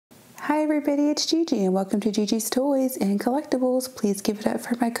Hi everybody, it's Gigi and welcome to Gigi's Toys and Collectibles. Please give it up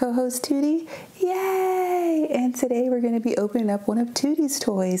for my co-host Tootie. Yay! And today we're going to be opening up one of Tootie's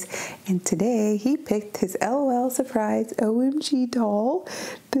toys. And today he picked his LOL Surprise OMG doll.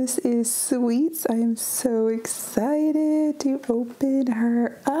 This is Sweets. I am so excited to open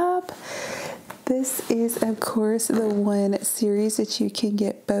her up. This is, of course, the one series that you can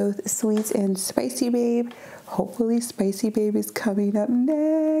get both Sweets and Spicy Babe. Hopefully Spicy Babe is coming up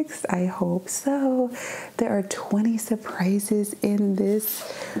next. I hope so. There are 20 surprises in this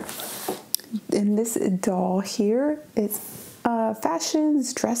doll here. It's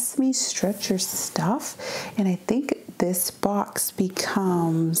Fashions Dress Me, Stretch Your Stuff. And I think this box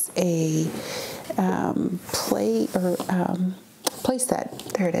becomes a play set.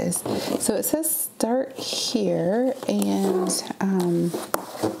 There it is. So it says start here, and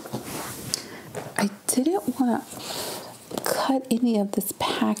I didn't want to cut any of this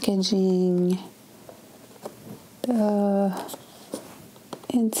packaging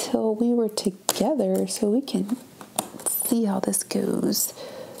until we were together so we can see how this goes.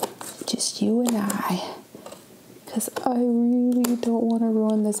 Just you and I. Because I really don't want to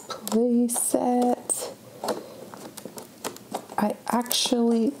ruin this play set. I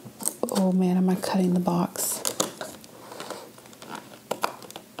actually... Oh man, am I cutting the box?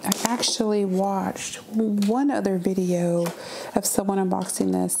 I actually watched one other video of someone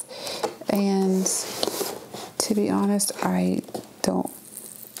unboxing this, and to be honest, I don't...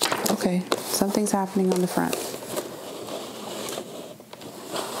 Okay, something's happening on the front.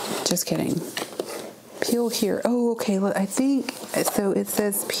 Just kidding. Peel here. Oh, okay, I think, so it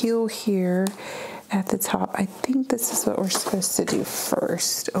says peel here at the top. I think this is what we're supposed to do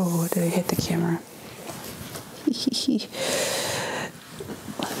first. Oh, did I hit the camera?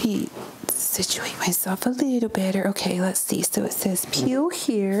 Let me situate myself a little better. Okay, let's see. So it says peel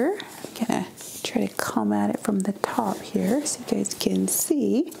here. I'm gonna try to come at it from the top here so you guys can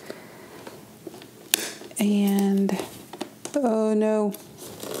see. And oh no.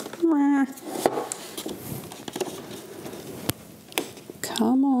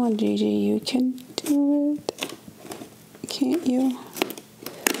 Come on, Gigi, you can do it. Can't you?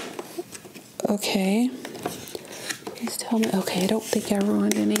 Okay. Please tell me. Okay, I don't think I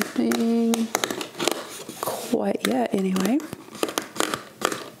ruined anything quite yet, anyway.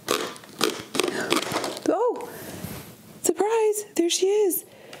 Oh! Surprise! There she is!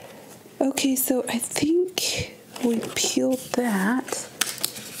 Okay, so I think we peeled that.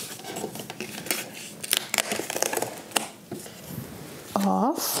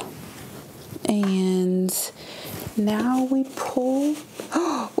 Off. And now we pull.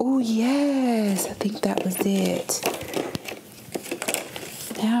 Oh, yes! I think that was it.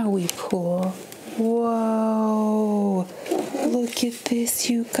 Now we pull. Whoa! Look at this,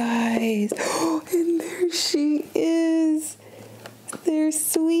 you guys. And there she is. There's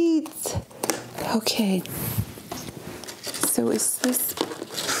Sweets. Okay. So is this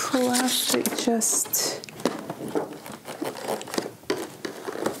plastic just...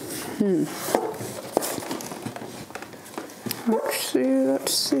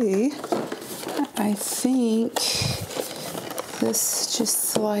 Let's see. I think this just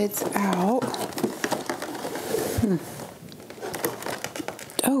slides out.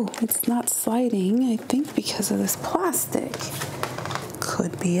 Oh, it's not sliding, I think, because of this plastic.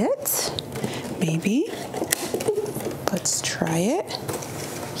 Could be it. Maybe. Let's try it.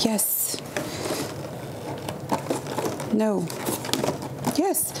 Yes. No.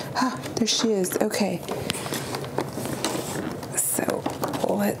 Yes. Ah, there she is. Okay. So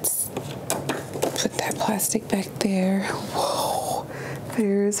let's put that plastic back there. Whoa.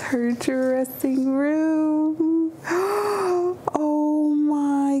 There's her dressing room. Oh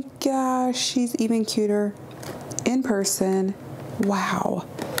my gosh. She's even cuter in person. Wow.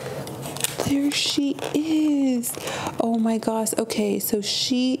 There she is. Oh my gosh. Okay, so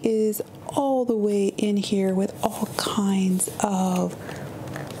she is all the way in here with all kinds of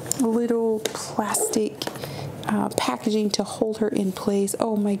little plastic packaging to hold her in place.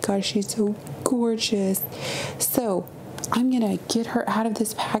 Oh my gosh, she's so gorgeous. So I'm gonna get her out of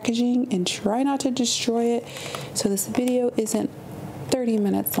this packaging and try not to destroy it so this video isn't 30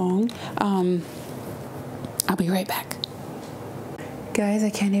 minutes long. I'll be right back. Guys, I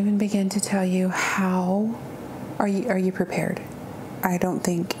can't even begin to tell you how... Are you prepared? I don't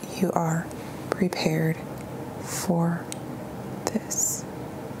think you are prepared for this.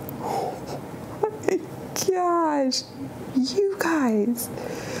 Oh my gosh. You guys,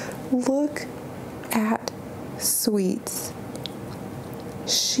 look at Sweets.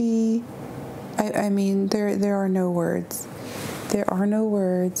 I mean, there are no words. There are no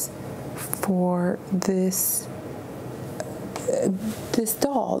words. for this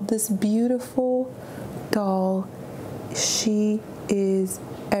doll, this beautiful doll. She is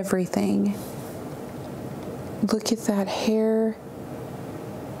everything. Look at that hair.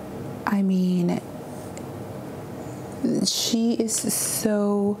 I mean, she is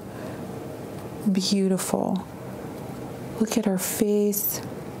so beautiful. Look at her face.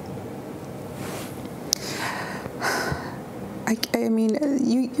 I mean,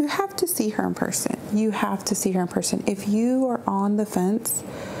 you have to see her in person. You have to see her in person. If you are on the fence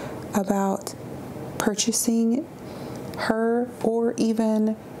about purchasing her or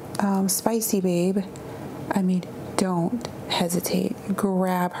even Spicy Babe, I mean, don't hesitate.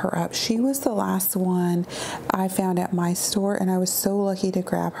 Grab her up. She was the last one I found at my store, and I was so lucky to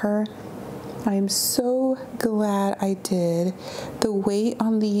grab her. I am so glad I did. The weight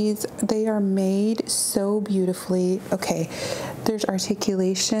on these, they are made so beautifully. Okay, there's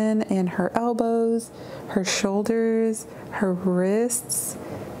articulation in her elbows, her shoulders, her wrists.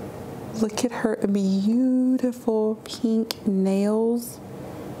 Look at her beautiful pink nails.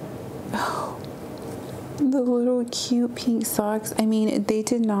 Oh, the little cute pink socks. I mean, they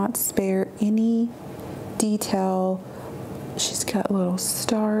did not spare any detail. She's got little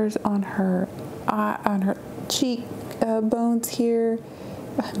stars on her cheek bones here.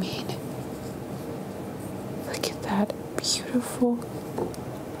 I mean, look at that beautiful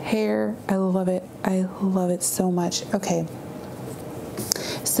hair. I love it. I love it so much. Okay.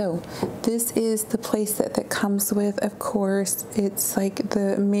 So this is the playset that comes with, of course, it's like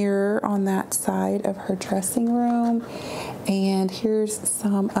the mirror on that side of her dressing room. And here's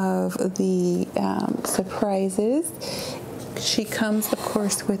some of the surprises. She comes, of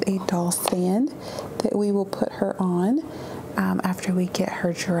course, with a doll stand that we will put her on after we get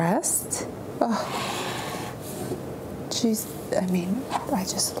her dressed. Oh, I mean, I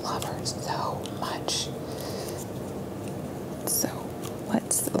just love her so much. So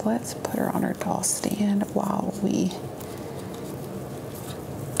let's put her on her doll stand while we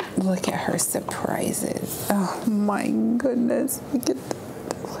look at her surprises. Oh my goodness, look at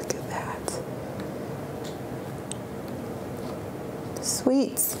that.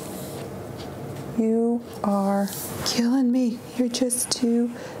 Sweets, you are killing me. You're just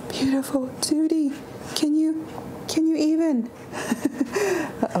too beautiful. Tootie, can you even?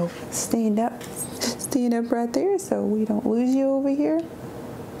 Uh-oh, stand up right there so we don't lose you over here.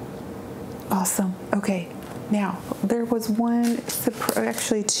 Awesome. Okay, now there was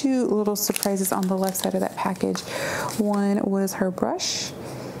actually two little surprises on the left side of that package. One was her brush.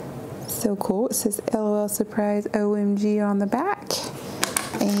 So cool. It says LOL Surprise OMG on the back.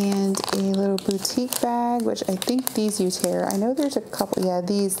 And a little boutique bag, which I think these you tear. I know there's a couple, yeah,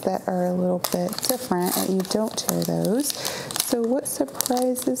 these that are a little bit different, and you don't tear those. So what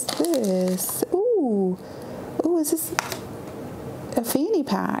surprise is this? Ooh, is this a fanny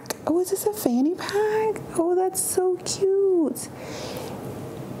pack? Oh, is this a fanny pack? Oh, that's so cute.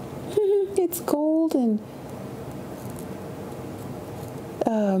 It's gold and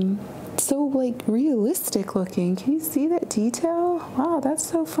so like realistic looking. Can you see that detail? Wow, that's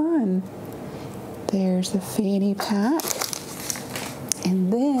so fun. There's the fanny pack.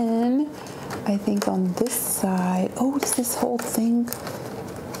 And then I think on this side, oh, does this whole thing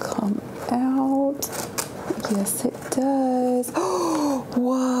come out? Yes, it does. Oh,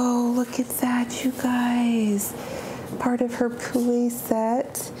 whoa, look at that, you guys. Part of her play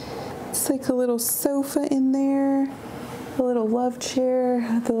set. It's like a little sofa in there. A little love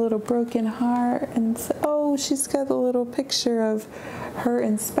chair, the little broken heart, and oh, she's got a little picture of her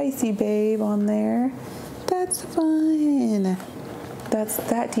and Spicy Babe on there. That's fun.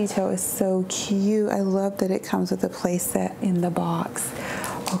 That detail is so cute. I love that it comes with a play set in the box.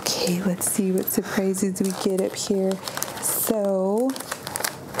 Okay, let's see what surprises we get up here. So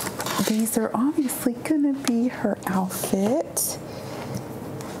these are obviously gonna be her outfit.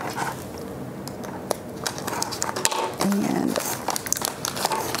 And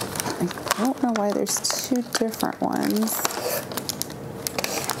I don't know why there's two different ones.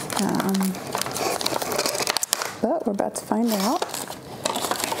 But we're about to find out.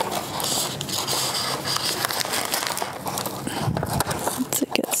 Let's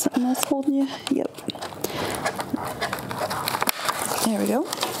get something else holding you. Yep. There we go.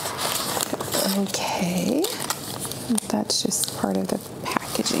 Okay. That's just part of the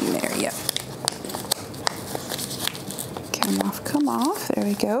packaging there. Yep. Come off. There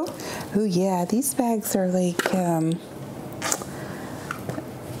we go. Oh yeah, these bags are like, oh,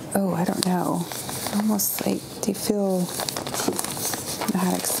 I don't know. Almost like they feel, I don't know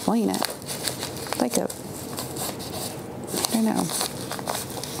how to explain it. Like I don't know.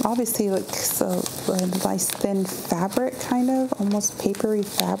 obviously like so a nice thin fabric, kind of almost papery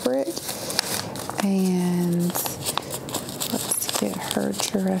fabric. And let's get her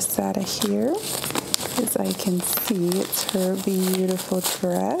dress out of here, as I can see it's her beautiful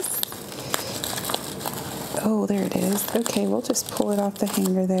dress. Oh, there it is. Okay, we'll just pull it off the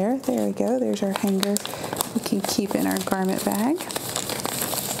hanger there. There we go. There's our hanger we can keep in our garment bag.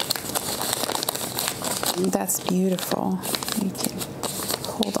 That's beautiful. You can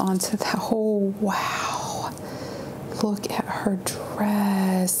hold on to that. Oh, wow. Look at her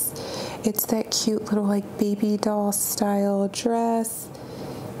dress. It's that cute little like baby doll style dress.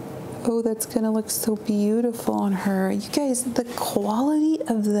 Oh, that's gonna look so beautiful on her. You guys, the quality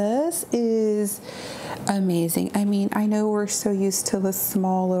of this is amazing. I mean, I know we're so used to the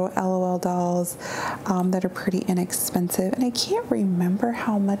small little LOL dolls that are pretty inexpensive, and I can't remember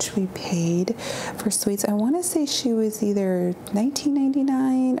how much we paid for Sweets. I want to say she was either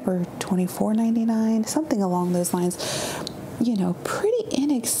 $19.99 or $24.99, something along those lines. You know, pretty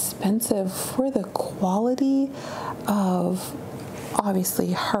inexpensive for the quality of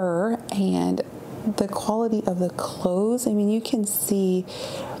obviously her and the quality of the clothes. I mean, you can see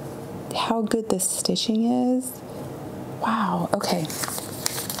how good the stitching is. Wow. Okay.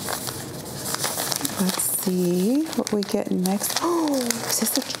 Let's see what we get next. Oh, is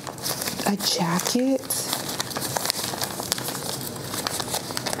this a jacket?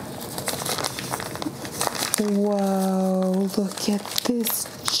 Whoa, look at this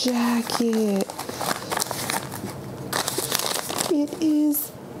jacket.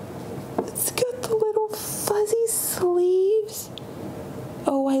 It's got the little fuzzy sleeves.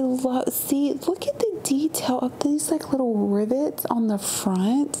 Oh, I love, see, look at the detail of these like little rivets on the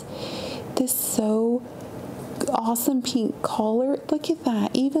front. This so awesome pink collar. Look at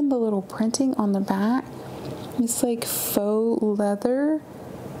that. Even the little printing on the back. It's like faux leather.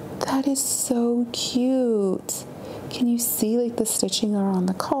 That is so cute. Can you see like the stitching are on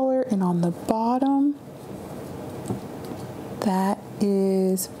the collar and on the bottom? That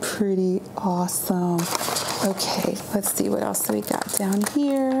is pretty awesome. Okay, let's see what else we got down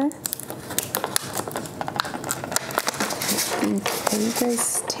here. Are you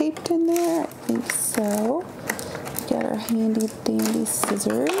guys taped in there? I think so. Got our handy dandy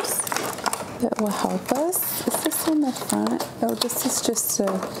scissors that will help us. Is this on the front? Oh, this is just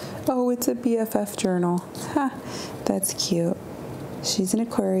oh, it's a BFF journal. Ha, that's cute. She's an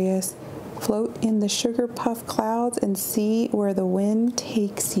Aquarius. Float in the sugar puff clouds and see where the wind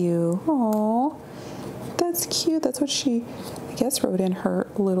takes you. Aww, that's cute. That's what she, I guess, wrote in her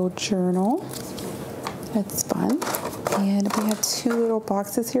little journal. That's fun. And we have two little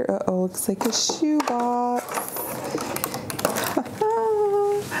boxes here. Uh-oh, looks like a shoe box.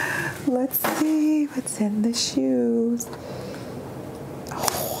 Let's see what's in the shoes.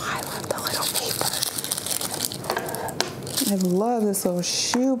 Oh, I love the little paper. I love this little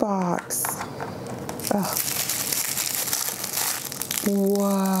shoe box. Oh.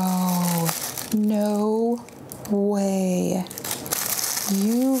 Whoa. No way.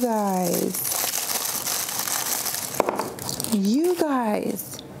 You guys.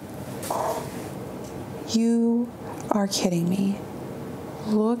 You are kidding me.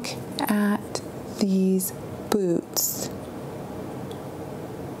 Look at these boots.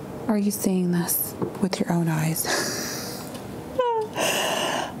 Are you seeing this with your own eyes?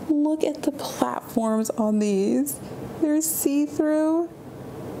 Look at the platforms on these. They're see-through.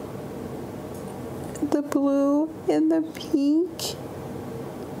 The blue and the pink.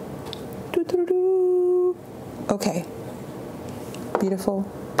 Doo-doo-doo. Okay. Beautiful,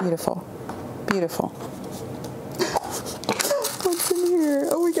 beautiful, beautiful. What's in here?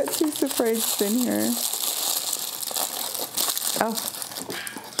 Oh, we got two surprises in here. Oh,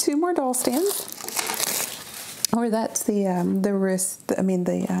 two more doll stands. Or that's the wrist. I mean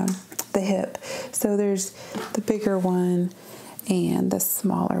the hip. So there's the bigger one and the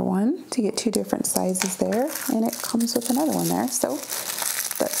smaller one. To get two different sizes there, and it comes with another one there. So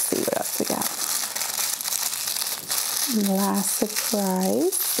let's see what else we got. Last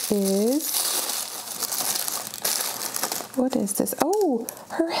surprise is, what is this? Oh,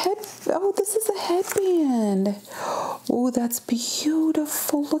 her head. Oh, this is a headband. Oh, that's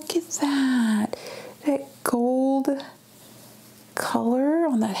beautiful. Look at that. That gold color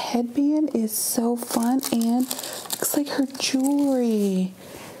on that headband is so fun, and looks like her jewelry.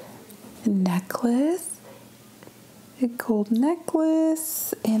 A necklace. A gold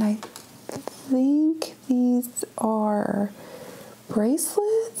necklace, and I think these are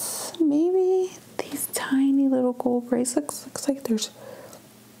bracelets, maybe. These tiny little gold bracelets. Looks like there's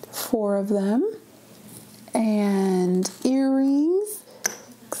 4 of them. And earrings.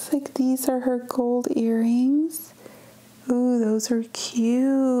 looks like these are her gold earrings. Ooh, those are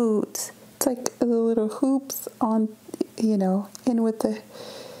cute. It's like the little hoops on, you know, in with the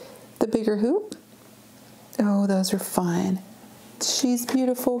bigger hoop. Oh, those are fun. She's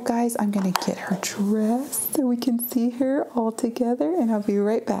beautiful, guys. I'm gonna get her dress so we can see her all together, and I'll be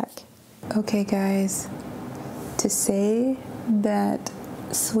right back. Okay, guys, to say that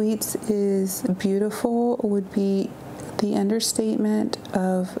Sweets is beautiful would be the understatement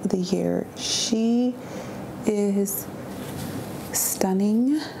of the year. She is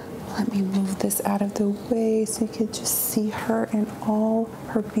stunning. Let me move this out of the way so you can just see her in all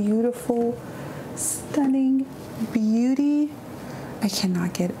her beautiful, stunning beauty. I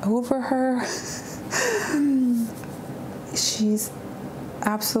cannot get over her. She's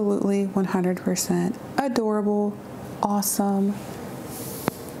absolutely 100% adorable, awesome,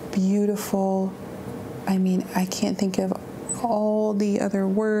 beautiful. I mean, I can't think of all the other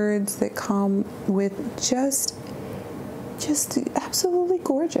words that come with just absolutely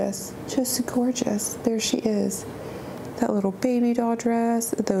gorgeous. Just gorgeous. There she is. That little baby doll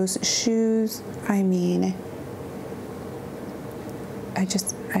dress, those shoes. I mean, I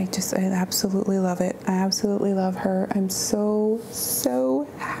absolutely love it. I absolutely love her. I'm so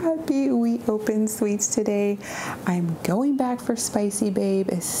happy we opened Sweets today. I'm going back for Spicy Babe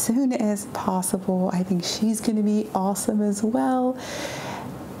as soon as possible. I think she's going to be awesome as well.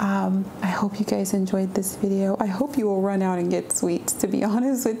 I hope you guys enjoyed this video. I hope you will run out and get Sweets, to be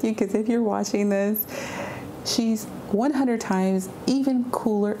honest with you, because if you're watching this, she's 100 times even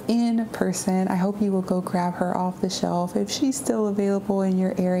cooler in person. I hope you will go grab her off the shelf if she's still available in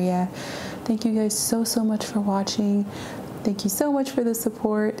your area. Thank you guys so much for watching. Thank you so much for the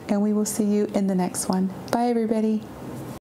support, and we will see you in the next one. Bye, everybody.